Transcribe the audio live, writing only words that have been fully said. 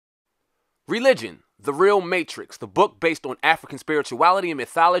Religion, The Real Matrix, the book based on African spirituality and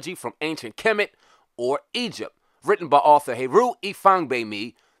mythology from ancient Kemet or Egypt. Written by author Heru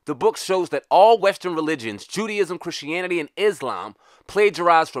Ifangbemi, the book shows that all Western religions, Judaism, Christianity, and Islam,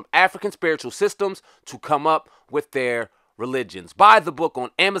 plagiarize from African spiritual systems to come up with their religions. Buy the book on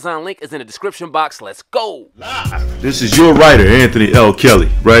Amazon. Link is in the description box. Let's go. This is your writer, Anthony L. Kelly,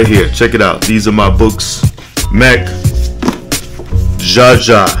 right here. Check it out. These are my books. Mac,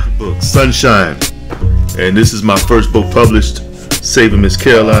 Jaja, book, Sunshine. And this is my first book published, Saving Miss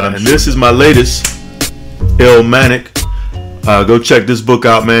Carolina. And this is my latest, El Manic. Go check this book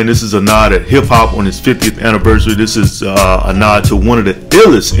out, man. This is a nod at hip-hop on its 50th anniversary. This is a nod to one of the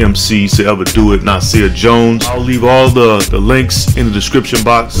illest MCs to ever do it, Nasir Jones. I'll leave all the links in the description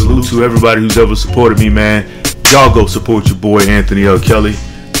box. Salute to everybody who's ever supported me, man. Y'all go support your boy, Anthony L. Kelly.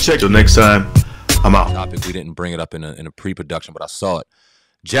 Check till next time. I'm out. Topic, we didn't bring it up in a pre-production, but I saw it.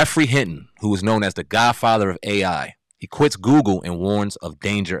 Geoffrey Hinton, who is known as the Godfather of AI, he quits Google and warns of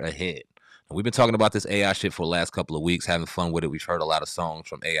danger ahead. We've been talking about this AI shit for the last couple of weeks, having fun with it. We've heard a lot of songs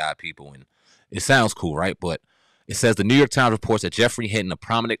from AI people, and it sounds cool, right? But it says the New York Times reports that Geoffrey Hinton, a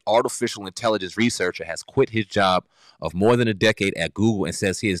prominent artificial intelligence researcher, has quit his job of more than a decade at Google and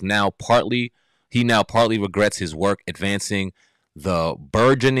says he now partly regrets his work advancing the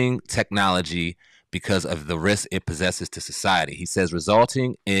burgeoning technology because of the risk it possesses to society. He says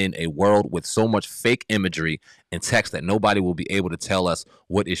resulting in a world with so much fake imagery and text that nobody will be able to tell us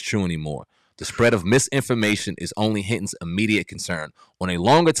what is true anymore. The spread of misinformation is only Hinton's immediate concern. On a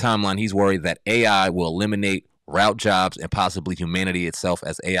longer timeline, he's worried that AI will eliminate route jobs and possibly humanity itself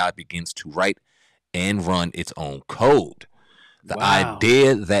as AI begins to write and run its own code. The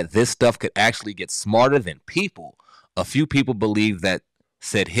idea that this stuff could actually get smarter than people. A few people believe that,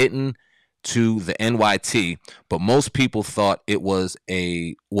 said Hinton to the NYT, but most people thought it was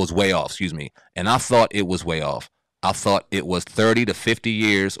way off, and I thought it was way off. I thought it was 30 to 50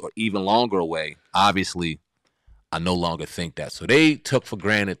 years or even longer away. Obviously, I no longer think that. So they took for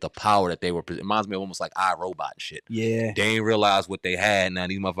granted the power that they were. It reminds me of almost like iRobot and shit. Yeah. They ain't realize what they had. Now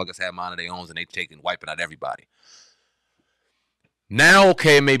these motherfuckers have mind of their own and they wiping out everybody. Now,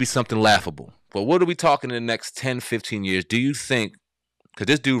 okay, maybe something laughable. But what are we talking in the next 10, 15 years? Do you think, because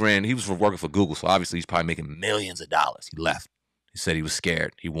this dude he was working for Google, so obviously he's probably making millions of dollars. He left. He said he was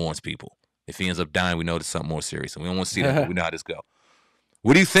scared. He warns people. If he ends up dying, we know it's something more serious. And we don't want to see that, but we know how this go.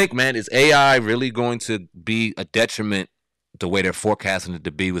 What do you think, man? Is AI really going to be a detriment the way they're forecasting it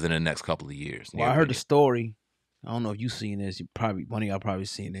to be within the next couple of years? Well, I heard the story. I don't know if you've seen this. One of y'all probably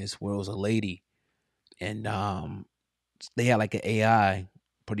seen this, where it was a lady, and they had like an AI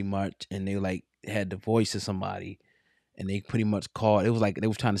pretty much, and they had the voice of somebody, and they pretty much called. It was like they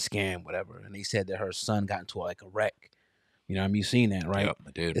was trying to scam whatever, and they said that her son got into a wreck. You know what I mean? You've seen that, right? Yep,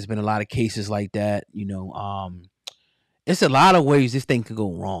 I did. There's been a lot of cases like that. It's a lot of ways this thing could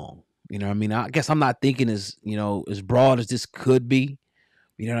go wrong. You know what I mean? I guess I'm not thinking as broad as this could be.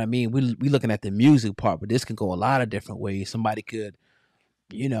 You know what I mean? We looking at the music part, but this can go a lot of different ways. Somebody could,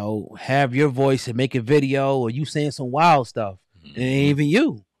 have your voice and make a video, or you saying some wild stuff, and it ain't even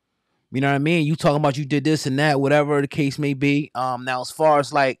you. You know what I mean? You talking about you did this and that, whatever the case may be. Now, as far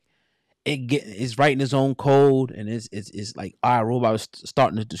as it's writing its own code, and it's like our robot is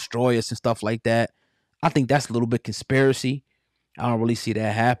starting to destroy us and stuff like that. I think that's a little bit conspiracy. I don't really see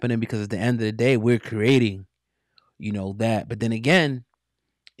that happening, because at the end of the day, we're creating, that. But then again,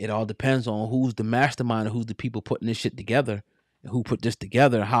 it all depends on who's the mastermind and who's the people putting this shit together, and who put this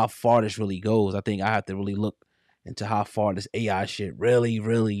together, and how far this really goes. I think I have to really look into how far this AI shit really,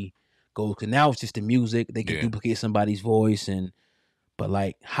 really goes. Because now it's just the music. They can duplicate somebody's voice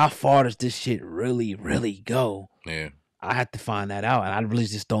but how far does this shit really, really go? Yeah. I have to find that out, and I really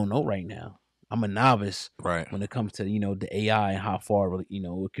just don't know right now. I'm a novice right when it comes to, the AI and how far, it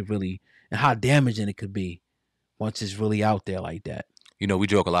could really, and how damaging it could be once it's really out there like that. We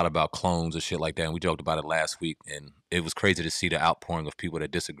joke a lot about clones and shit like that, and we joked about it last week, and it was crazy to see the outpouring of people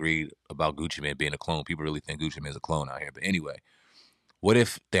that disagreed about Gucci Mane being a clone. People really think Gucci Mane's a clone out here. But anyway, what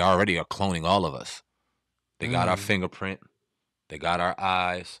if they already are cloning all of us? They got our fingerprint. They got our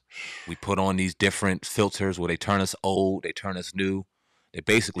eyes. We put on these different filters where they turn us old, they turn us new. They're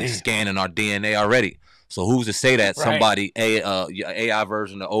basically scanning our DNA already. So who's to say that somebody, AI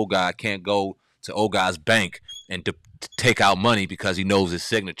version of old guy, can't go to old guy's bank and to take out money because he knows his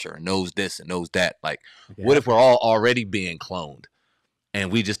signature and knows this and knows that? What if we're all already being cloned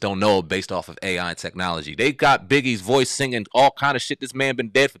and we just don't know based off of AI and technology? They got Biggie's voice singing all kind of shit. This man been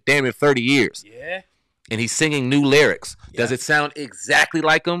dead for damn near 30 years. Yeah. And he's singing new lyrics. Yeah. Does it sound exactly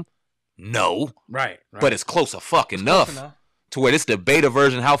like him? No. Right. But it's close as fuck enough to where this the beta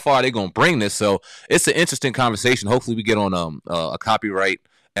version. How far are they gonna bring this? So it's an interesting conversation. Hopefully, we get on a copyright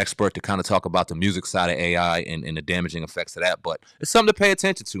expert to kind of talk about the music side of AI and the damaging effects of that. But it's something to pay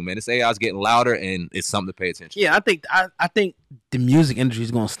attention to, man. This AI is getting louder, and it's something to pay attention. Yeah, I think the music industry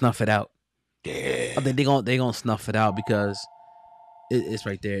is gonna snuff it out. Yeah, I think they gonna snuff it out because it's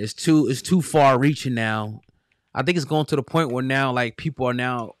right there. It's too far reaching now. I think it's going to the point where now like people are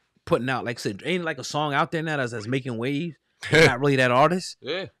now putting out, like I said, ain't like a song out there now that's making waves. It's not really that artist.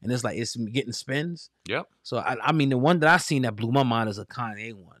 Yeah. And it's like it's getting spins. Yep. So I mean the one that I seen that blew my mind is a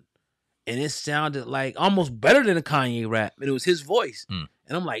Kanye one. And it sounded like almost better than a Kanye rap. And it was his voice. And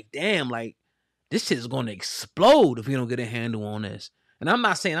I'm like, damn, like this shit is gonna explode if we don't get a handle on this. And I'm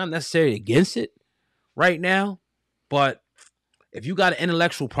not saying I'm necessarily against it right now, but if you got an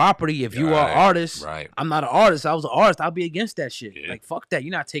intellectual property, if you are an artist, I'm not an artist. I was an artist, I'll be against that shit. Yeah. Like, fuck that.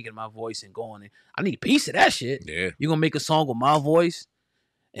 You're not taking my voice and going in. I need a piece of that shit. Yeah. You're going to make a song with my voice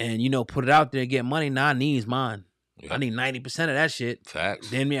and, put it out there and get money. Nah, I need mine. Yep. I need 90% of that shit. Facts.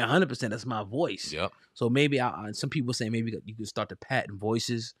 Then me 100%. That's my voice. Yep. So maybe some people say maybe you could start to patent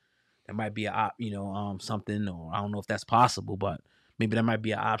voices. That might be something, or I don't know if that's possible, but maybe that might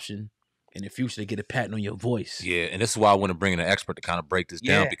be an option in the future to get a patent on your voice. Yeah, and this is why I want to bring in an expert to kind of break this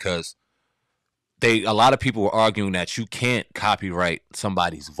down, because a lot of people were arguing that you can't copyright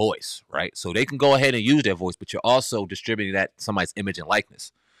somebody's voice, right? So they can go ahead and use their voice, but you're also distributing that somebody's image and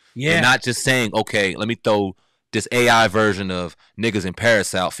likeness. Yeah. You're not just saying, okay, let me throw this AI version of Niggas in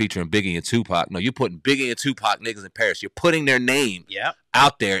Paris out featuring Biggie and Tupac. No, you're putting Biggie and Tupac, Niggas in Paris. You're putting their name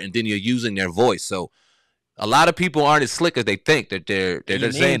out there, and then you're using their voice. So a lot of people aren't as slick as they think. That they're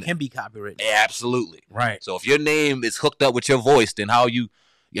saying can be copyrighted. Absolutely. Right. So if your name is hooked up with your voice, then and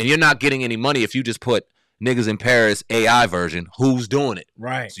you're not getting any money if you just put Niggas in Paris AI version. Who's doing it?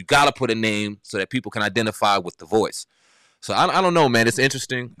 Right. So you got to put a name so that people can identify with the voice. So I don't know, man. It's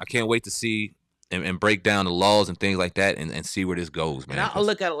interesting. I can't wait to see and break down the laws and things like that and see where this goes, man. And I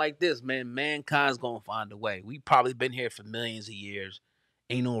look at it like this, man. Mankind's going to find a way. We probably been here for millions of years.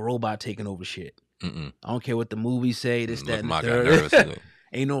 Ain't no robot taking over shit. I don't care what the movies say, this, that, and the third.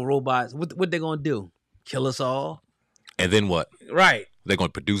 Ain't no robots. What they gonna do? Kill us all? And then what? Right. They're gonna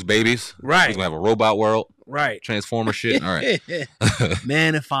produce babies? Right. We're gonna have a robot world? Right. Transformer shit? All right.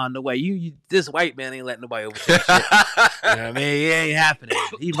 Man, and find a way. You this white man ain't letting nobody overtake shit. You know what I mean? It ain't happening.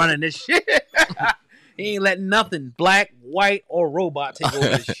 He running this shit. He ain't letting nothing, black, white, or robot take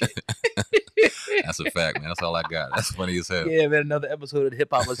over this shit. That's a fact, man. That's all I got. That's funny as hell. Yeah, man. Another episode of the Hip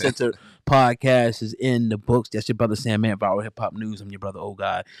Hop Uncensored podcast is in the books. That's your brother Sam Man, Viral Hip Hop News. I'm your brother O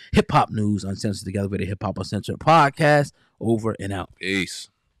God. Hip Hop News Uncensored together with the Hip Hop Uncensored podcast. Over and out. Peace.